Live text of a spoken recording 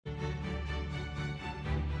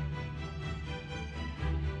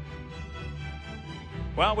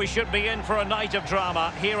Well, we should be in for a night of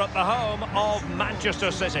drama here at the home of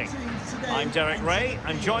Manchester City. I'm Derek Ray,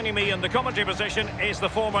 and joining me in the commentary position is the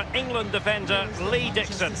former England defender Lee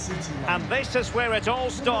Dixon. And this is where it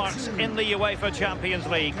all starts in the UEFA Champions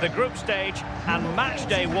League, the group stage and match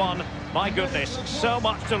day one. My goodness, so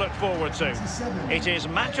much to look forward to. It is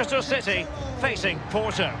Manchester City facing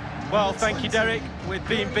Porto. Well, thank you, Derek. With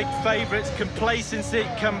being big favourites, complacency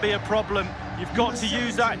can be a problem. You've got to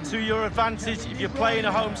use that to your advantage if you're playing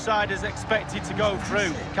a home side as expected to go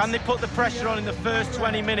through. Can they put the pressure on in the first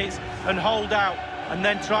 20 minutes and hold out, and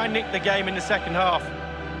then try and nick the game in the second half?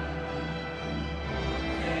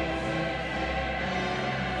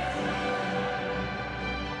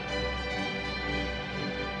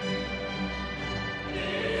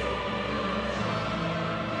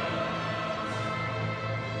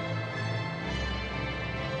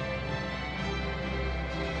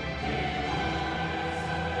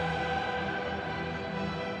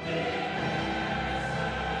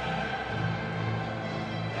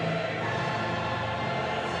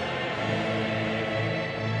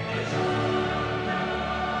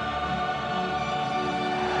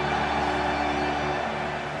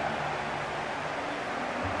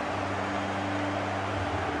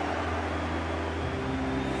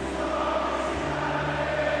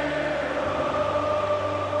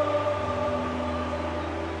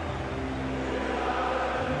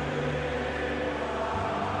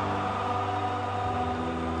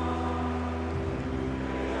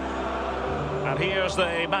 And here's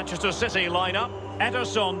the Manchester City lineup.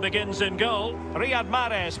 Ederson begins in goal. Riyad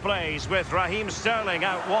Mahrez plays with Raheem Sterling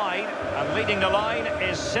out wide. And leading the line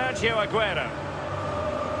is Sergio Aguero.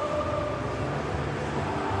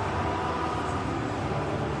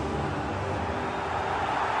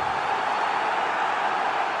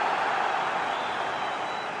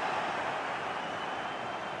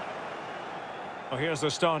 Well, here's the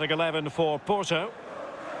starting 11 for Porto.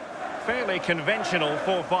 Fairly conventional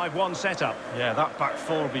 4-5-1 setup. Yeah, that back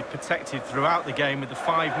four will be protected throughout the game with the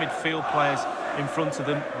 5 midfield players in front of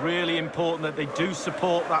them. Really important that they do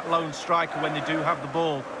support that lone striker when they do have the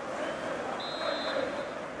ball.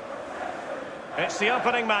 It's the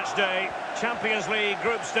opening match day. Champions League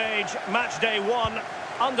group stage, match day one,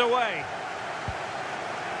 underway.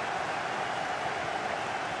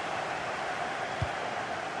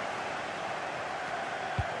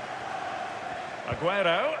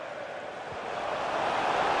 Aguero.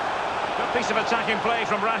 Good piece of attacking play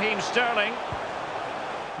from Raheem Sterling.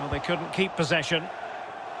 Well, they couldn't keep possession.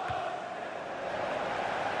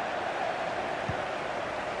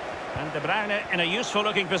 And De Bruyne in a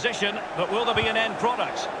useful-looking position, but will there be an end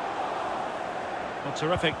product? Well,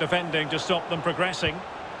 terrific defending to stop them progressing.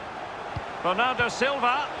 Bernardo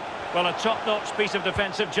Silva. Well, a top-notch piece of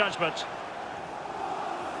defensive judgment.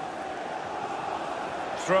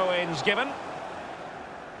 Throw-ins given.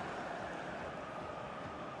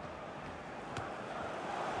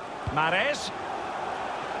 Mahrez.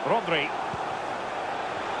 Rodri.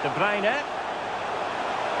 De Bruyne.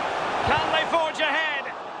 Can they forge ahead?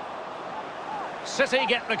 City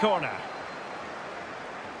get the corner.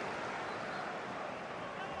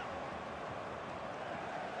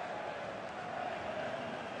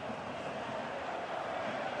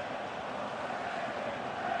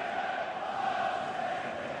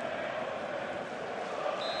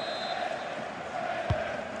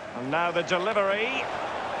 And now the delivery.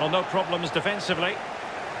 Well, no problems defensively.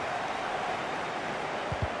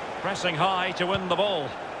 Pressing high to win the ball.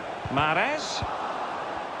 Mahrez.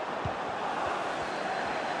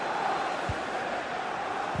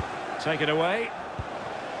 Take it away.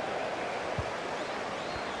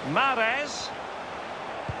 Mahrez.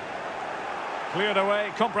 Cleared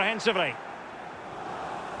away comprehensively.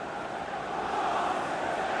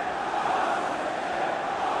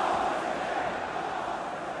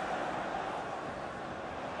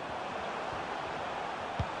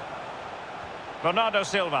 Bernardo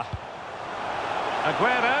Silva.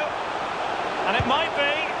 Aguero. And it might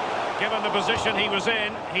be. Given the position he was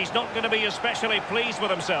in, he's not going to be especially pleased with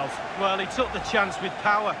himself. Well, he took the chance with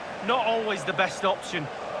power. Not always the best option.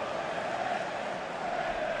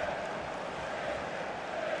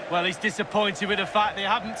 Well, he's disappointed with the fact they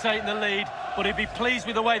haven't taken the lead, but he'd be pleased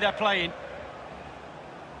with the way they're playing.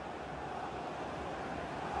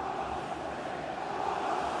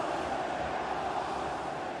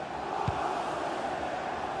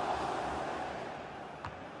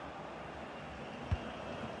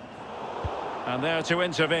 And there to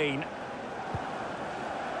intervene.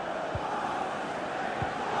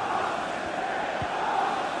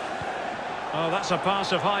 Oh, that's a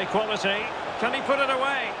pass of high quality. Can he put it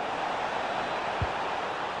away?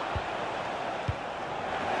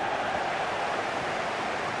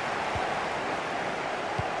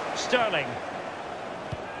 Sterling.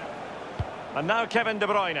 And now Kevin De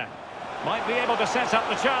Bruyne. Might be able to set up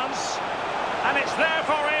the chance. And it's there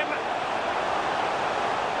for him.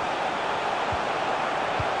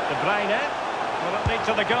 De Bruyne. Will it lead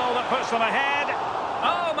to the goal that puts them ahead?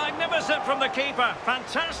 Oh, magnificent from the keeper.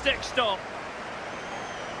 Fantastic stop.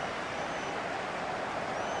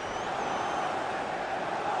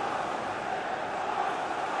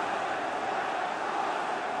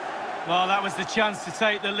 Well, that was the chance to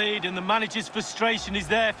take the lead, and the manager's frustration is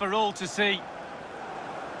there for all to see.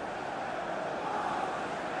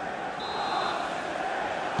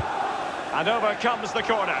 And over comes the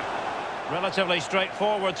corner. Relatively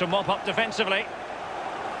straightforward to mop up defensively.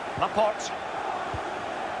 Laporte.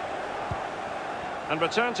 And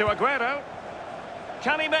return to Aguero.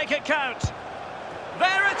 Can he make it count?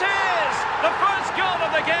 There it is! The first goal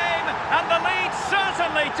of the game, and the lead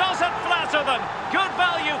certainly doesn't flatter them. Good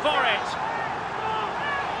value for it.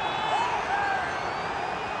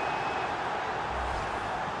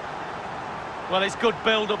 Well, it's good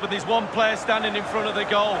build-up, and there's one player standing in front of the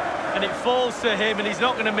goal, and it falls to him, and he's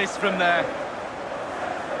not going to miss from there.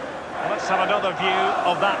 Let's have another view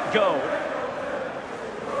of that goal.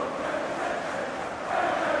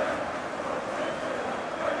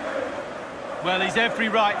 Well, he's every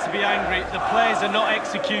right to be angry. The players are not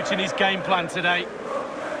executing his game plan today.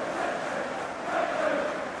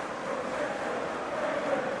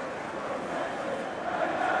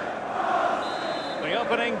 The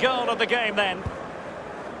opening goal of the game then.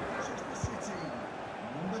 Manchester City,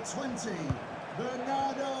 number 20,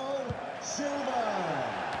 Bernardo Silva.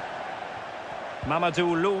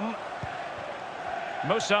 Mamadou Loum.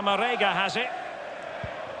 Moussa Marega has it.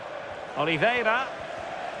 Oliveira.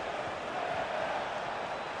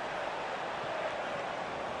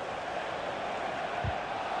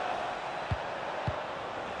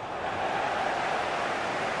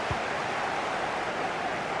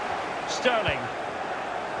 Sterling.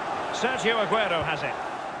 Sergio Aguero has it.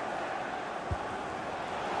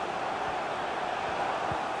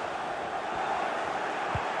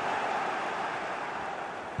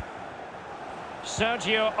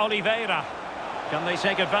 Sergio Oliveira. Can they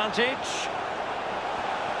take advantage?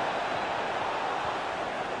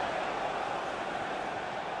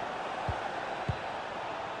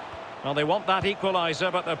 Well, they want that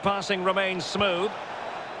equaliser, but their passing remains smooth.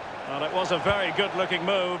 Well, it was a very good-looking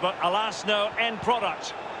move, but alas, no end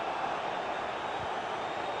product.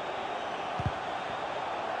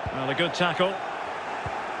 Well, a good tackle.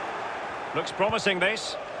 Looks promising,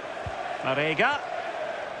 this. Marega.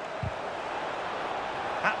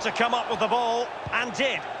 Had to come up with the ball, and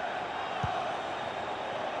did.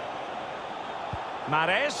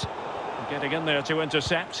 Mahrez. Getting in there to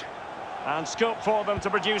intercept. And scope for them to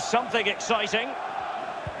produce something exciting.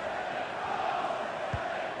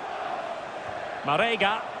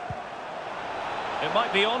 Marega. It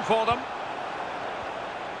might be on for them.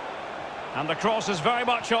 And the cross is very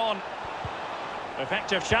much on.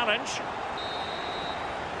 Effective challenge.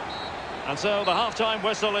 And so the half-time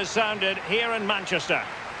whistle is sounded here in Manchester.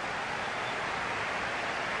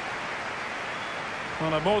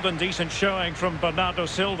 Well, a more than decent showing from Bernardo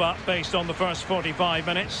Silva based on the first 45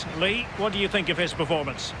 minutes. Lee, what do you think of his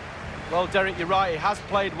performance? Well, Derek, you're right. He has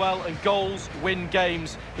played well, and goals win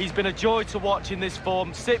games. He's been a joy to watch in this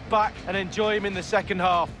form. Sit back and enjoy him in the second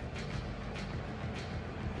half.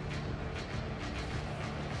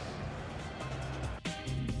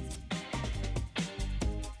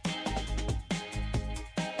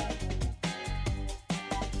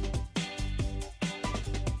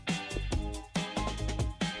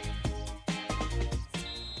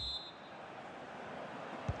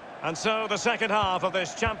 And so the second half of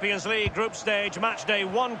this Champions League group stage matchday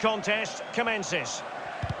 1 contest commences.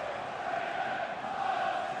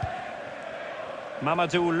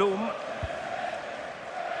 Mamadou Loum.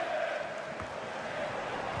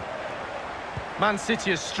 Man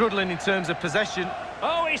City is struggling in terms of possession.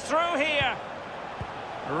 Oh, he's through here.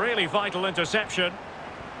 Really vital interception.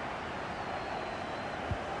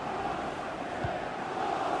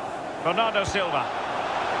 Bernardo Silva.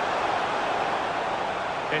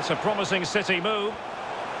 It's a promising City move.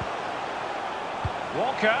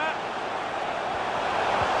 Walker.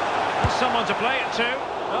 There's someone to play it to.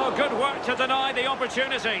 Oh, good work to deny the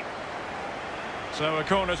opportunity. So a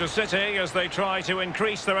corner to City as they try to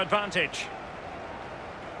increase their advantage.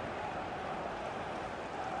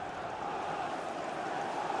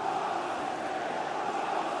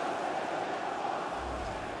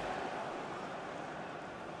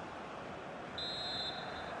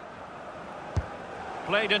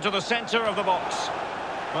 Played into the centre of the box.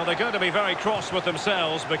 Well, they're going to be very cross with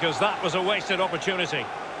themselves because that was a wasted opportunity.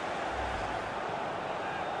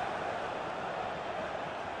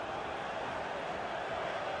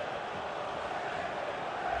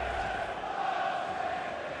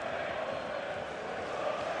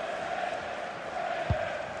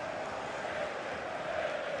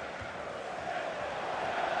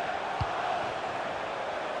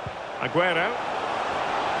 Aguero.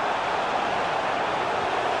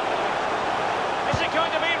 Is it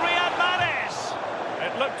going to be Riyad Mahrez?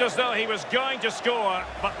 It looked as though he was going to score,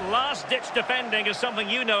 but last-ditch defending is something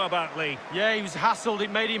you know about, Lee. Yeah, he was hassled, it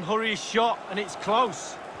made him hurry his shot, and it's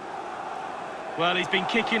close. Well, he's been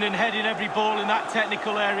kicking and heading every ball in that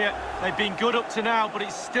technical area. They've been good up to now, but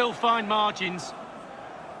it's still fine margins.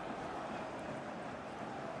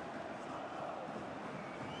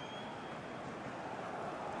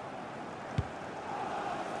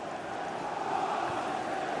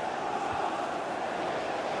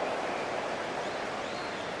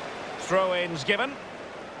 Throw-ins given.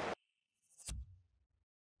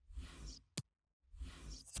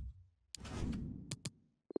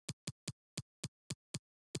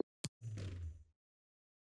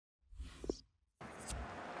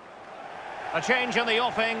 A change in the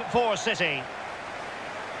offing for City.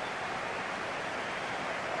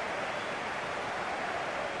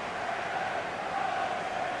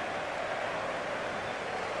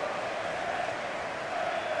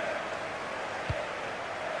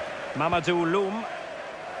 Mamadou Loum.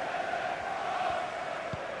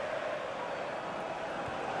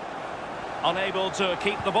 Unable to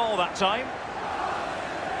keep the ball that time.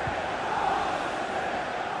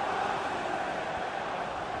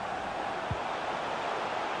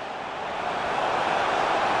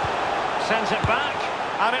 Sends it back,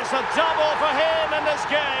 and it's a double for him in this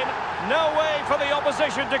game. No way for the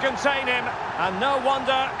opposition to contain him, and no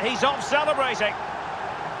wonder he's off celebrating.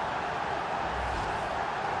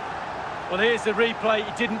 Well, here's the replay.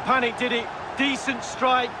 He didn't panic, did he? Decent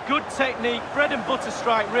strike, good technique, bread and butter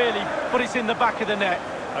strike, really, but it's in the back of the net.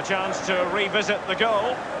 A chance to revisit the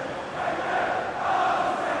goal.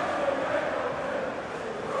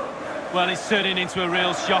 Well, it's turning into a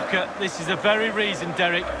real shocker. This is the very reason,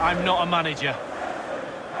 Derek, I'm not a manager.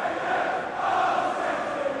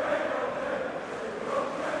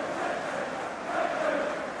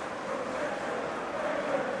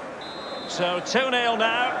 So 2-0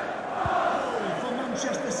 now. For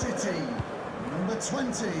Manchester City, number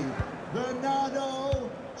 20, Bernardo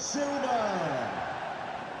Silva.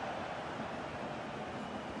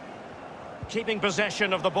 Keeping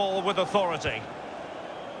possession of the ball with authority.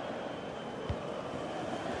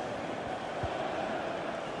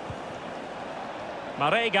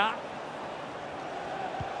 Marega.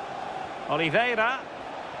 Oliveira.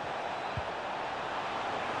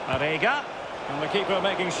 Marega. And the keeper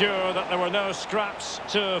making sure that there were no scraps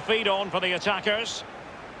to feed on for the attackers.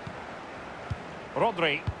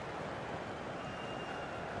 Rodri.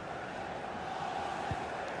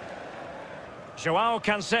 João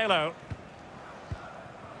Cancelo.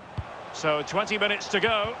 So 20 minutes to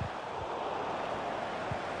go.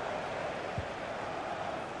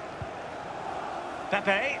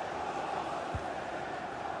 Pepe.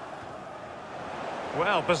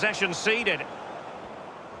 Well, possession ceded.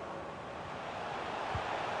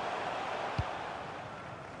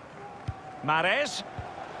 Mahrez.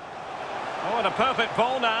 Oh, and a perfect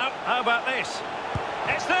ball now. How about this?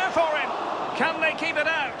 It's there for him. Can they keep it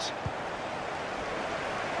out?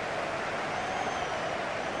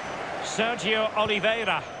 Sergio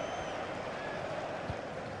Oliveira.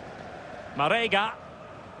 Marega.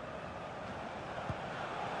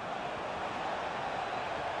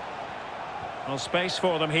 Well, space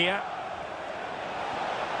for them here.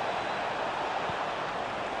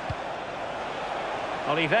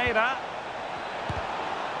 Oliveira.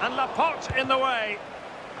 And Laporte in the way.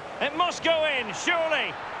 It must go in,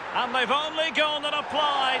 surely. And they've only gone and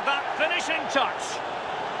applied that finishing touch.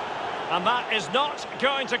 And that is not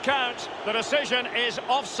going to count. The decision is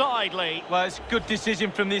offside, Lee. Well, it's a good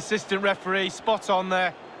decision from the assistant referee. Spot on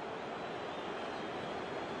there.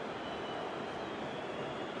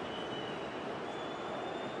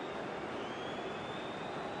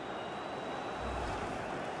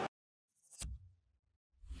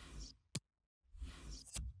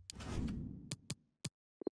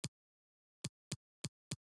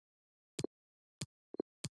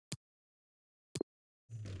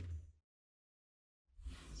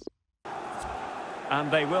 And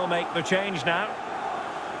they will make the change now.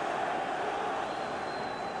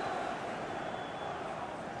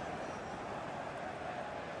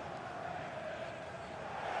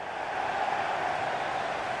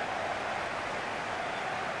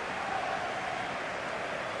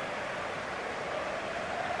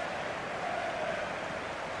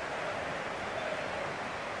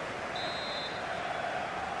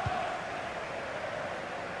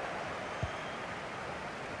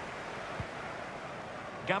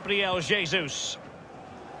 Gabriel Jesus.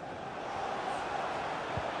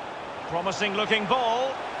 Promising looking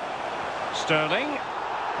ball. Sterling.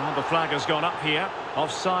 Well, the flag has gone up here.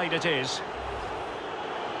 Offside it is.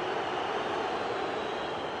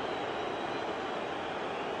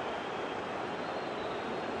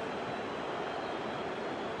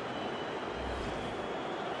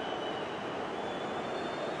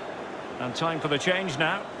 And time for the change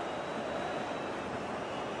now.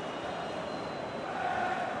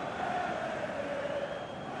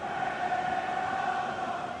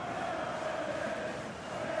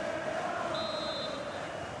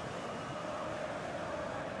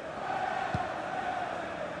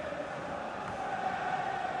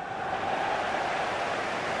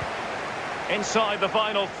 Inside the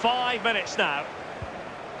final 5 minutes now.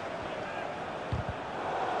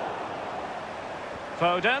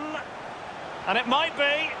 Foden. And it might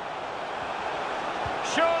be.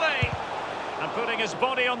 Surely. And putting his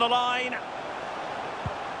body on the line.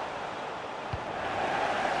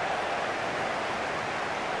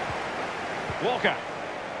 Walker.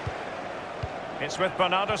 It's with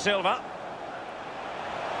Bernardo Silva.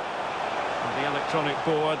 And the electronic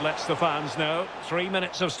board lets the fans know. 3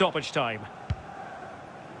 minutes of stoppage time.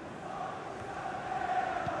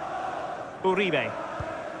 Uribe.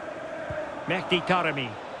 Mehdi Taremi.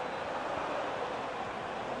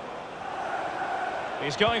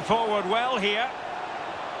 He's going forward well here.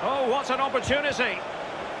 Oh, what an opportunity.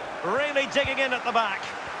 Really digging in at the back.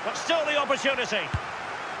 But still the opportunity.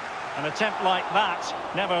 An attempt like that,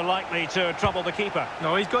 never likely to trouble the keeper.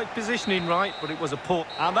 No, he's got his positioning right, but it was a put.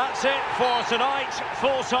 And that's it for tonight.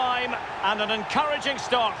 Full time and an encouraging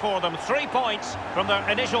start for them. 3 points from their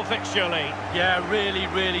initial fixture lead. Yeah,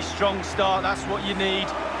 really strong start. That's what you need.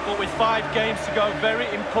 But with 5 games to go, very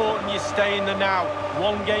important you stay in the now.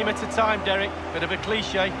 1 game at a time, Derek. Bit of a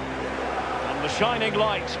cliche. And the shining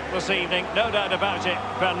light this evening, no doubt about it,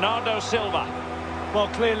 Bernardo Silva. Well,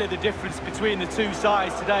 clearly the difference between the two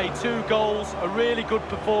sides today. 2 goals, a really good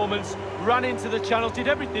performance, ran into the channel, did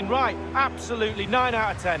everything right. Absolutely, 9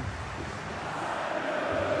 out of 10.